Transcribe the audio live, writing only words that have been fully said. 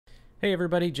Hey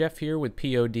everybody, Jeff here with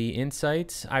POD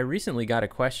Insights. I recently got a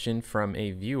question from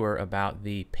a viewer about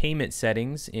the payment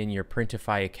settings in your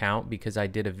Printify account because I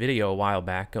did a video a while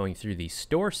back going through the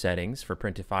store settings for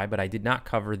Printify, but I did not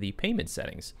cover the payment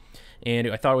settings. And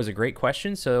I thought it was a great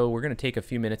question, so we're going to take a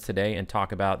few minutes today and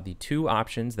talk about the two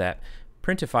options that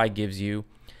Printify gives you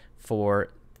for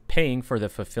paying for the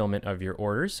fulfillment of your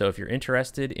orders. So if you're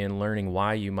interested in learning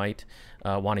why you might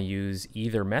want to use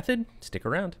either method, stick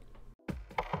around.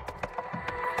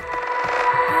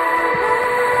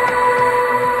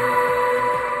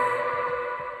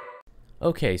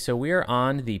 Okay, so we are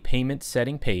on the payment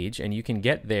setting page, and you can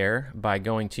get there by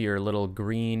going to your little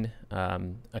green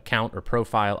account or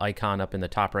profile icon up in the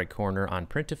top right corner on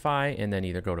Printify, and then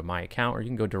either go to My Account or you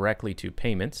can go directly to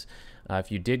Payments.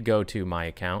 If you did go to My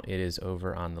Account, it is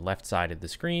over on the left side of the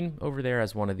screen over there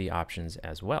as one of the options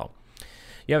as well.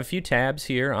 You have a few tabs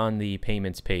here on the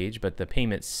payments page, but the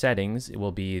payment settings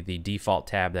will be the default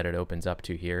tab that it opens up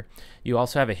to here. You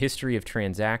also have a history of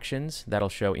transactions that'll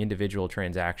show individual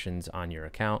transactions on your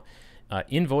account.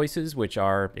 Invoices, which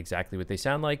are exactly what they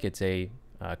sound like. It's a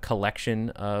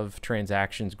collection of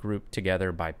transactions grouped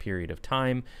together by period of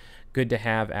time. Good to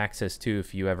have access to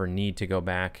if you ever need to go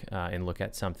back and look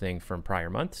at something from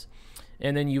prior months.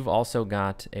 And then you've also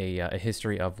got a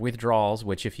history of withdrawals,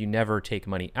 which if you never take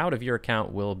money out of your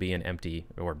account will be an empty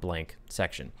or blank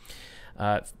section.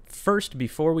 First,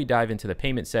 before we dive into the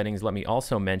payment settings, let me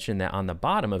also mention that on the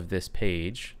bottom of this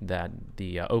page, that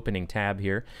the opening tab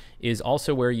here, is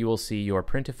also where you will see your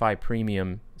Printify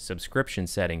Premium subscription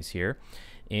settings here.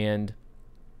 And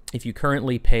if you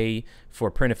currently pay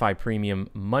for Printify Premium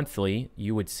monthly,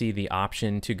 you would see the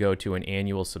option to go to an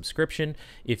annual subscription.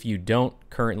 If you don't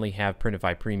currently have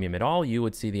Printify Premium at all, you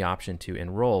would see the option to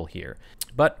enroll here.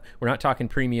 But we're not talking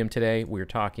premium today, we're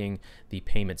talking the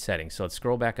payment settings. So let's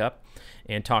scroll back up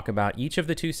and talk about each of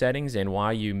the two settings and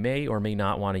why you may or may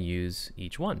not want to use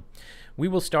each one. We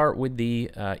will start with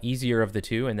the easier of the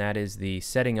two, and that is the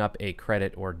setting up a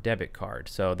credit or debit card.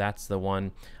 So that's the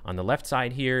one on the left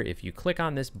side here. If you click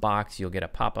on this box, you'll get a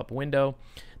pop-up window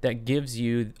that gives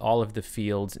you all of the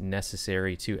fields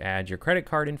necessary to add your credit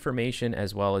card information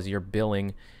as well as your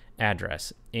billing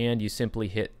address. And you simply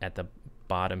hit at the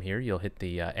bottom here, you'll hit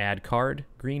the add card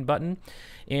green button,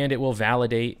 and it will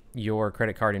validate your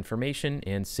credit card information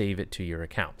and save it to your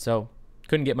account. So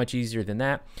couldn't get much easier than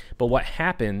that. But what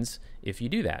happens if you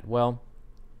do that? Well,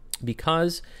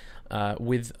 because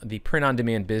with the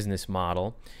print-on-demand business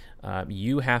model,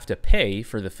 you have to pay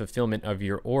for the fulfillment of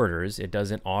your orders. It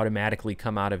doesn't automatically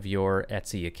come out of your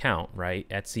Etsy account, right?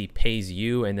 Etsy pays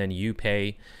you, and then you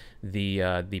pay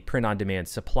the print-on-demand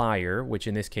supplier, which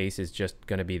in this case is just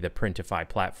going to be the Printify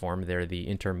platform. They're the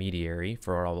intermediary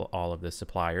for all of the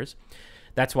suppliers.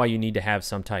 That's why you need to have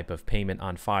some type of payment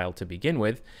on file to begin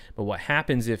with. But what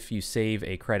happens if you save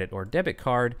a credit or debit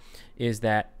card is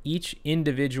that each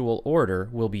individual order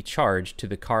will be charged to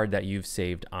the card that you've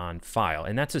saved on file.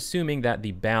 And that's assuming that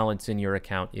the balance in your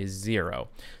account is zero.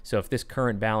 So if this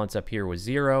current balance up here was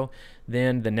zero,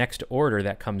 then the next order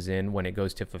that comes in when it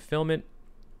goes to fulfillment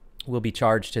will be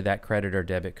charged to that credit or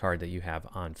debit card that you have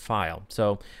on file.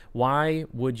 So why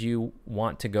would you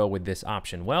want to go with this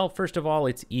option? Well, first of all,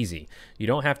 it's easy. You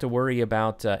don't have to worry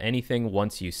about anything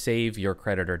once you save your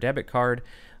credit or debit card,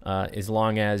 as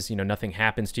long as nothing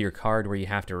happens to your card where you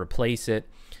have to replace it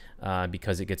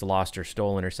because it gets lost or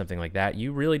stolen or something like that.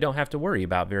 You really don't have to worry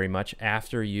about very much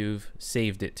after you've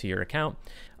saved it to your account.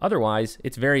 Otherwise,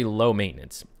 it's very low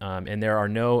maintenance. And there are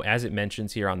no, as it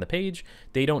mentions here on the page,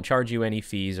 they don't charge you any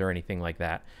fees or anything like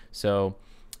that. So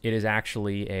it is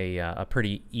actually a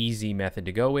pretty easy method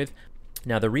to go with.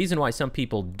 Now, the reason why some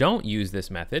people don't use this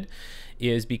method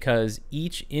is because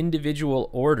each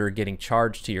individual order getting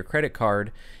charged to your credit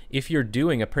card, if you're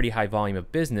doing a pretty high volume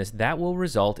of business, that will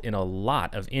result in a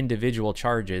lot of individual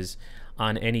charges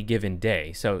on any given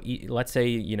day. So let's say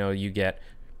you get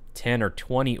 10 or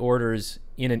 20 orders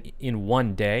in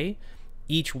one day.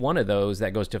 Each one of those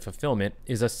that goes to fulfillment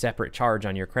is a separate charge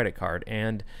on your credit card.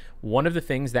 And one of the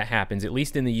things that happens, at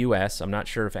least in the US, I'm not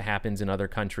sure if it happens in other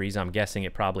countries, I'm guessing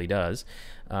it probably does,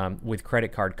 with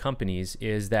credit card companies,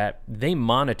 is that they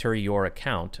monitor your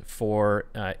account for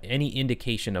any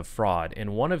indication of fraud.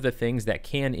 And one of the things that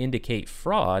can indicate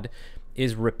fraud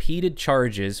is repeated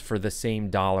charges for the same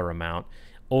dollar amount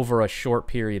over a short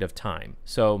period of time.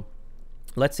 So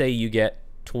let's say you get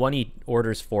 20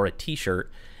 orders for a t-shirt,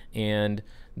 and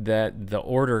that the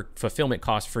order fulfillment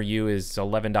cost for you is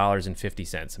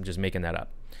 $11.50. I'm just making that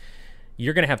up.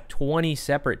 You're going to have 20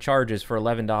 separate charges for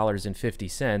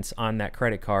 $11.50 on that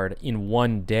credit card in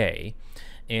one day.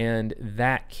 And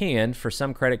that can, for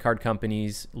some credit card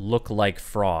companies, look like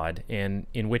fraud. And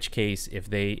in which case, if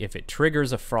it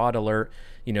triggers a fraud alert,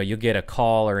 you'll get a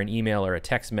call or an email or a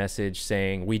text message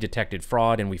saying, we detected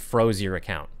fraud and we froze your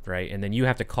account, right? And then you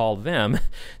have to call them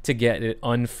to get it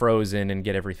unfrozen and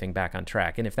get everything back on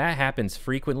track. And if that happens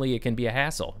frequently, it can be a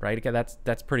hassle, right?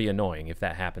 That's pretty annoying if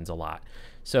that happens a lot.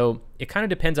 So it kind of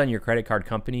depends on your credit card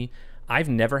company. I've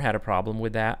never had a problem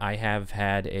with that. I have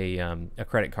had a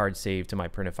credit card saved to my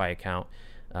Printify account,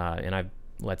 and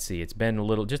let's see, it's been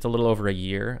just a little over a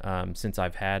year since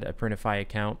I've had a Printify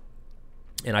account,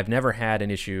 and I've never had an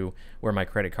issue where my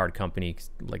credit card company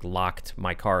locked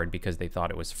my card because they thought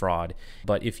it was fraud.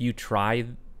 But if you try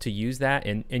to use that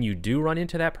and you do run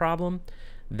into that problem,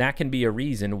 that can be a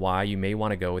reason why you may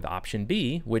want to go with option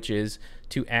B, which is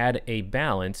to add a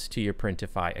balance to your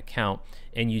Printify account.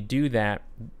 And you do that,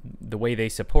 the way they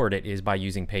support it is by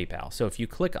using PayPal. So if you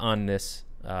click on this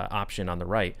option on the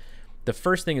right, the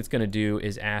first thing it's going to do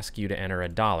is ask you to enter a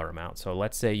dollar amount. So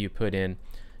let's say you put in,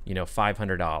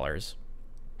 $500.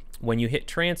 When you hit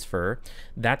transfer,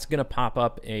 that's going to pop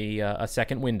up a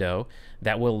second window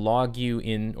that will log you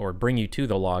in, or bring you to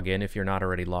the login if you're not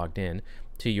already logged in,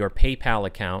 to your PayPal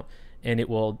account, and it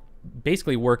will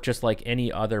basically work just like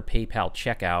any other PayPal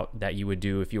checkout that you would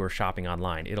do if you were shopping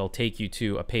online. It'll take you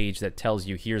to a page that tells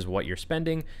you, here's what you're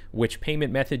spending, which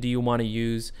payment method do you want to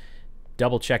use,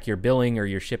 double check your billing or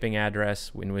your shipping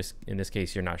address, in this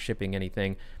case you're not shipping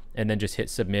anything, and then just hit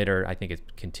submit, or I think it's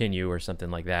continue or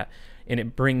something like that, and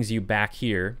it brings you back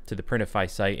here to the Printify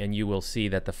site, and you will see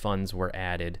that the funds were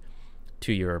added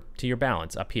to your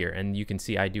balance up here. And you can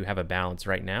see I do have a balance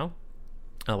right now.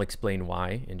 I'll explain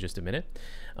why in just a minute.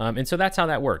 And so that's how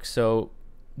that works. So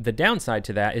the downside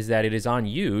to that is that it is on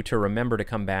you to remember to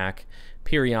come back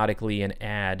periodically and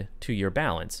add to your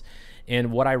balance.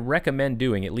 And what I recommend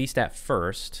doing, at least at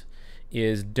first,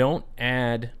 is don't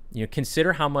add,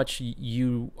 consider how much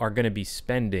you are going to be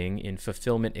spending in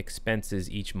fulfillment expenses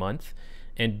each month,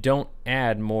 and don't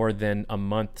add more than a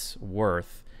month's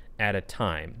worth at a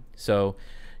time. So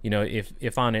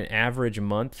if on an average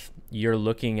month you're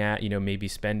looking at maybe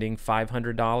spending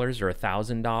 $500 or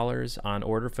 $1,000 on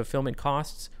order fulfillment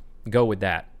costs, go with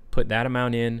that. Put that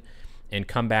amount in and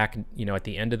come back at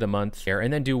the end of the month there,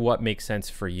 and then do what makes sense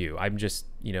for you. I'm just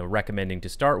recommending to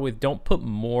start with, don't put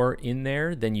more in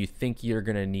there than you think you're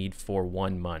going to need for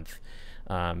 1 month,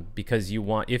 because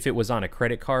if it was on a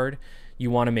credit card, you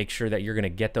want to make sure that you're going to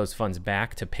get those funds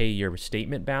back to pay your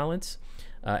statement balance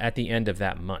at the end of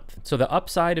that month. So the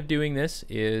upside of doing this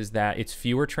is that it's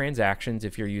fewer transactions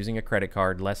if you're using a credit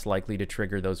card, less likely to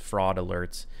trigger those fraud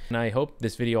alerts. And I hope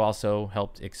this video also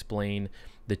helped explain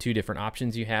the two different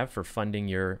options you have for funding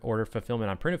your order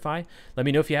fulfillment on Printify. Let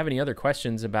me know if you have any other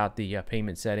questions about the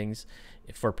payment settings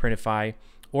for Printify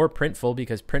or Printful,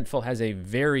 because Printful has a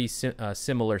very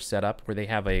similar setup where they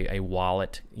have a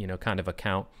wallet, kind of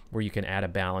account where you can add a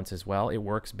balance as well. It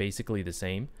works basically the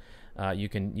same. You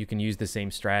can use the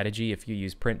same strategy if you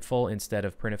use Printful instead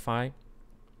of Printify,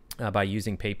 by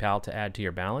using PayPal to add to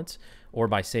your balance, or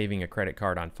by saving a credit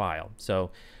card on file.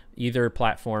 So either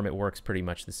platform, it works pretty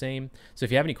much the same. So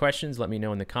if you have any questions, let me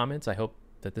know in the comments. I hope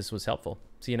that this was helpful.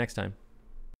 See you next time.